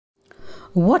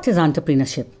What is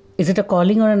entrepreneurship? Is it a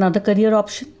calling or another career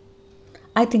option?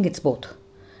 I think it's both.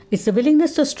 It's the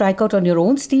willingness to strike out on your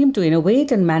own steam to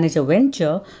innovate and manage a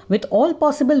venture with all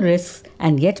possible risks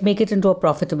and yet make it into a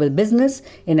profitable business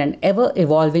in an ever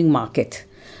evolving market.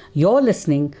 You're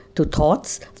listening to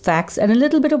Thoughts, Facts, and a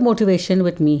little bit of motivation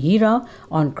with me, Hira,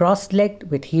 on Cross Legged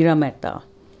with Hira Mehta.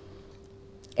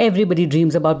 Everybody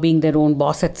dreams about being their own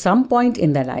boss at some point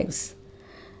in their lives.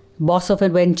 Boss of a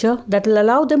venture that will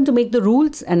allow them to make the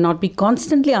rules and not be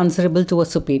constantly answerable to a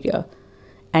superior.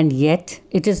 And yet,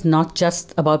 it is not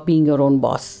just about being your own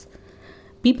boss.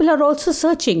 People are also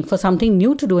searching for something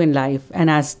new to do in life, and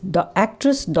as the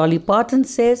actress Dolly Parton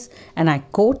says, and I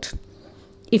quote,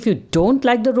 if you don't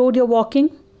like the road you're walking,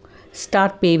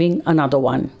 start paving another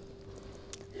one.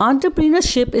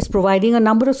 Entrepreneurship is providing a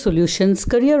number of solutions,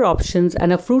 career options,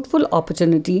 and a fruitful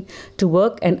opportunity to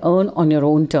work and earn on your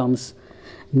own terms.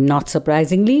 Not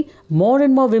surprisingly, more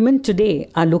and more women today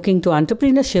are looking to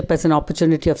entrepreneurship as an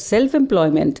opportunity of self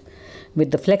employment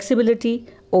with the flexibility,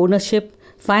 ownership,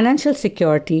 financial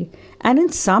security, and in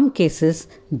some cases,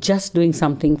 just doing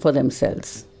something for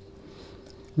themselves.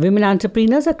 Women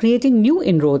entrepreneurs are creating new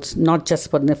inroads, not just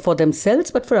for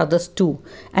themselves, but for others too.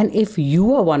 And if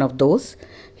you are one of those,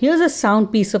 here's a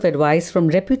sound piece of advice from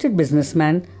reputed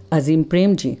businessman Azim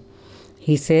Premji.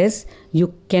 He says,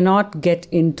 you cannot get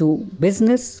into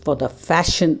business for the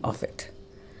fashion of it.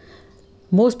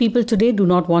 Most people today do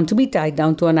not want to be tied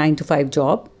down to a 9 to 5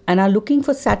 job and are looking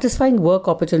for satisfying work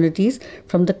opportunities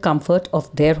from the comfort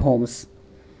of their homes.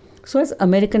 So, as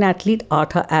American athlete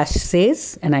Arthur Ashe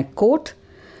says, and I quote,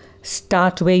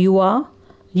 start where you are,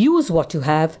 use what you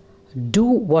have, do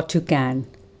what you can.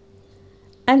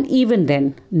 And even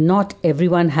then, not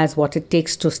everyone has what it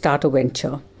takes to start a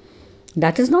venture.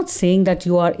 That is not saying that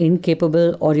you are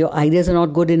incapable or your ideas are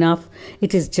not good enough.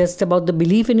 It is just about the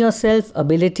belief in yourself,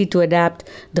 ability to adapt,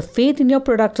 the faith in your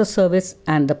product or service,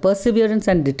 and the perseverance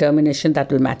and determination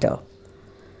that will matter.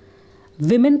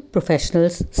 Women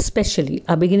professionals, especially,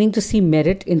 are beginning to see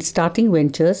merit in starting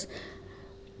ventures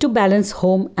to balance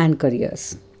home and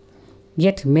careers.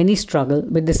 Yet many struggle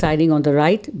with deciding on the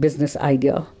right business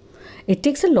idea. It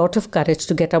takes a lot of courage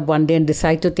to get up one day and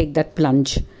decide to take that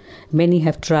plunge. Many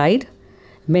have tried,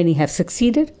 many have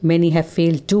succeeded, many have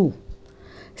failed too.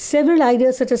 Several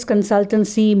ideas such as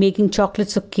consultancy, making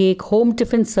chocolates or cake, home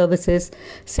tiffin services,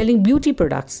 selling beauty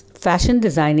products, fashion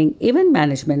designing, event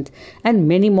management, and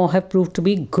many more have proved to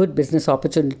be good business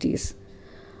opportunities.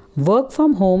 Work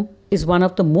from home is one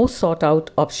of the most sought out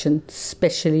options,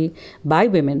 especially by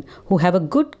women who have a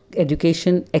good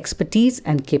education, expertise,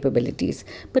 and capabilities,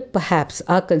 but perhaps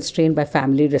are constrained by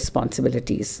family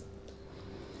responsibilities.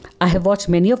 I have watched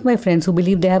many of my friends who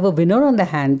believe they have a winner on their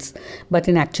hands, but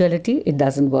in actuality, it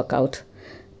doesn't work out.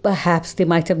 Perhaps they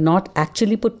might have not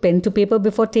actually put pen to paper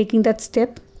before taking that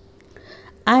step.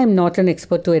 I am not an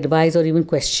expert to advise or even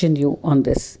question you on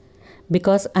this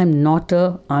because I'm not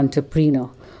an entrepreneur.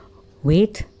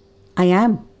 Wait, I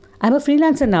am. I'm a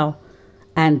freelancer now.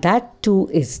 And that too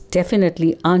is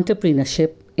definitely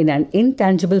entrepreneurship in an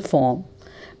intangible form.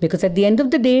 Because at the end of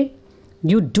the day,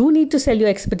 you do need to sell your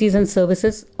expertise and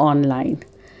services online.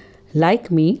 Like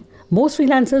me, most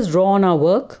freelancers draw on our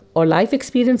work or life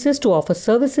experiences to offer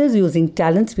services using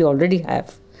talents we already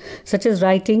have, such as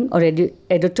writing or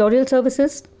editorial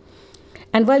services.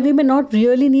 And while we may not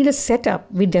really need a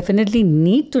setup, we definitely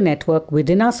need to network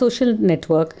within our social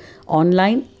network,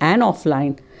 online and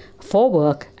offline, for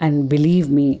work. And believe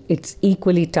me, it's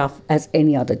equally tough as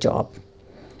any other job.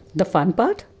 The fun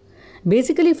part?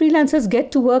 Basically, freelancers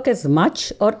get to work as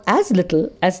much or as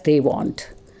little as they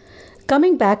want.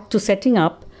 Coming back to setting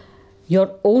up your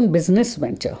own business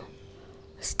venture.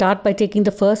 Start by taking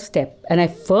the first step, and I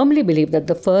firmly believe that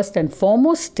the first and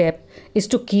foremost step is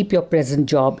to keep your present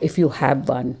job if you have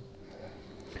one.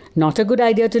 Not a good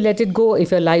idea to let it go if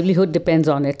your livelihood depends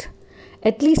on it.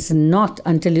 At least not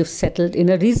until you've settled in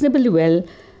a reasonably well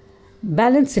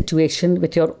balanced situation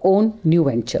with your own new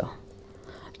venture.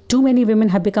 Too many women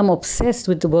have become obsessed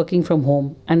with the working from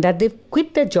home and that they've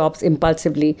quit their jobs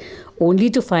impulsively only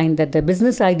to find that their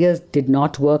business ideas did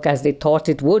not work as they thought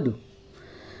it would.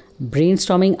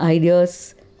 Brainstorming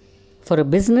ideas for a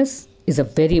business is a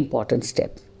very important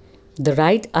step. The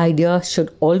right idea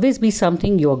should always be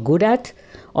something you're good at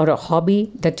or a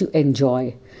hobby that you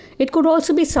enjoy. It could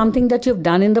also be something that you've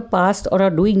done in the past or are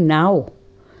doing now.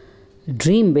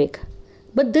 Dream big.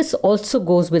 But this also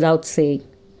goes without saying.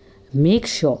 Make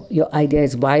sure your idea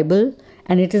is viable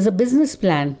and it is a business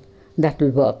plan that will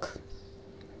work.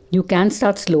 You can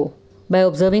start slow by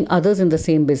observing others in the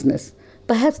same business.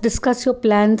 Perhaps discuss your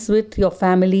plans with your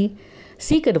family,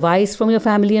 seek advice from your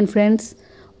family and friends,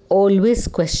 always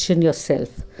question yourself.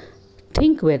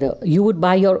 Think whether you would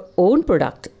buy your own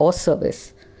product or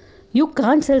service. You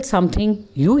can't sell something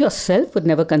you yourself would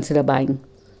never consider buying.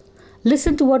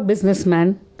 Listen to what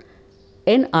businessman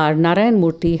N.R. Narayan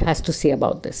Murthy has to say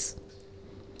about this.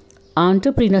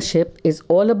 Entrepreneurship is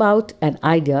all about an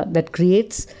idea that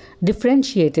creates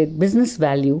differentiated business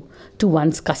value to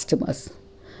one's customers.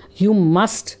 You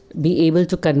must be able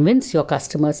to convince your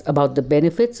customers about the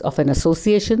benefits of an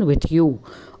association with you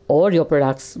or your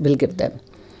products will give them.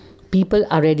 People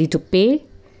are ready to pay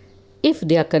if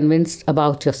they are convinced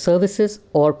about your services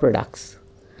or products.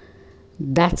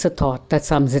 That's a thought that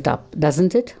sums it up,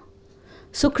 doesn't it?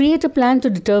 So create a plan to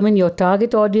determine your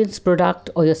target audience, product,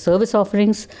 or your service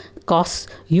offerings, costs,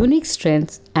 unique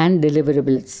strengths, and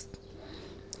deliverables.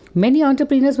 Many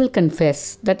entrepreneurs will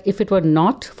confess that if it were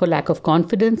not for lack of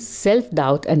confidence, self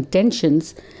doubt, and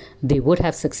tensions, they would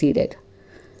have succeeded.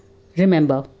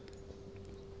 Remember,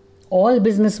 all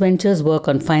business ventures work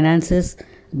on finances,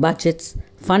 budgets,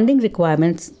 funding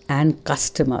requirements, and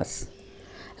customers.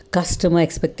 Customer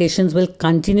expectations will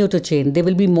continue to change. They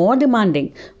will be more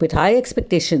demanding with high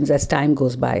expectations as time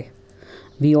goes by.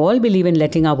 We all believe in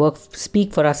letting our work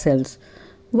speak for ourselves.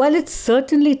 While it's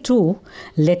certainly true,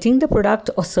 letting the product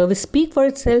or service speak for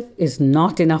itself is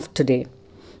not enough today.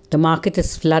 The market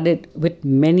is flooded with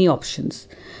many options.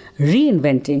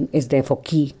 Reinventing is therefore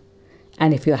key.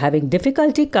 And if you're having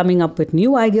difficulty coming up with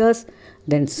new ideas,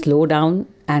 then slow down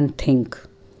and think.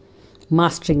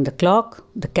 Mastering the clock,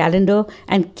 the calendar,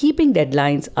 and keeping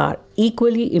deadlines are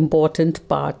equally important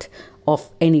part of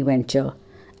any venture,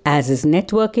 as is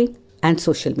networking and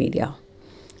social media.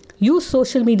 Use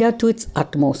social media to its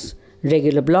utmost.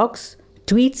 Regular blogs,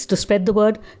 tweets to spread the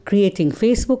word, creating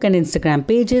Facebook and Instagram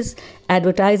pages,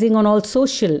 advertising on all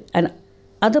social and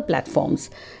other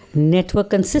platforms. Network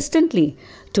consistently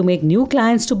to make new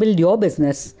clients to build your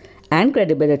business and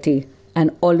credibility,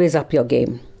 and always up your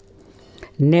game.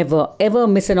 Never ever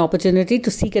miss an opportunity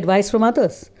to seek advice from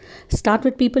others. Start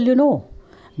with people you know.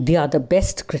 They are the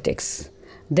best critics.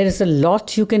 There is a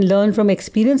lot you can learn from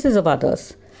experiences of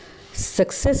others.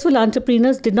 Successful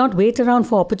entrepreneurs did not wait around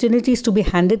for opportunities to be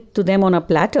handed to them on a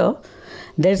platter.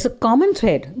 There is a common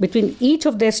thread between each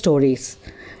of their stories.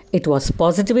 It was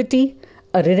positivity,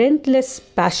 a relentless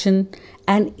passion,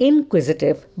 an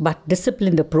inquisitive but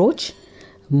disciplined approach,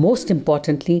 most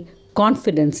importantly,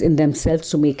 confidence in themselves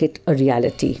to make it a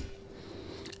reality.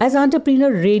 As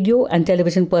entrepreneur, radio, and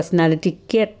television personality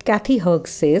Kathy Hughes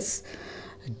says,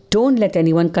 don't let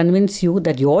anyone convince you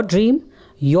that your dream,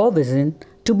 your vision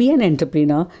to be an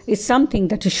entrepreneur is something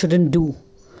that you shouldn't do.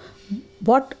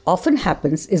 What often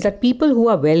happens is that people who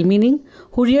are well meaning,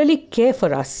 who really care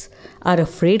for us, are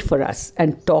afraid for us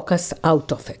and talk us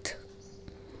out of it.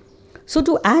 So,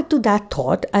 to add to that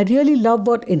thought, I really love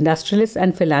what industrialist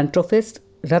and philanthropist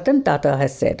Ratan Tata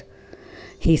has said.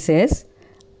 He says,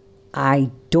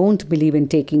 I don't believe in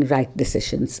taking right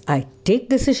decisions. I take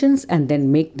decisions and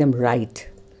then make them right.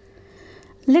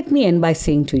 Let me end by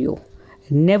saying to you,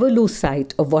 never lose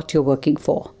sight of what you're working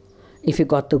for. If you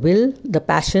got the will, the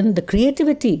passion, the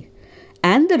creativity,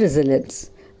 and the resilience,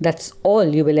 that's all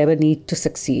you will ever need to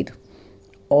succeed.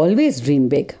 Always dream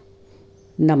big.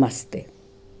 Namaste.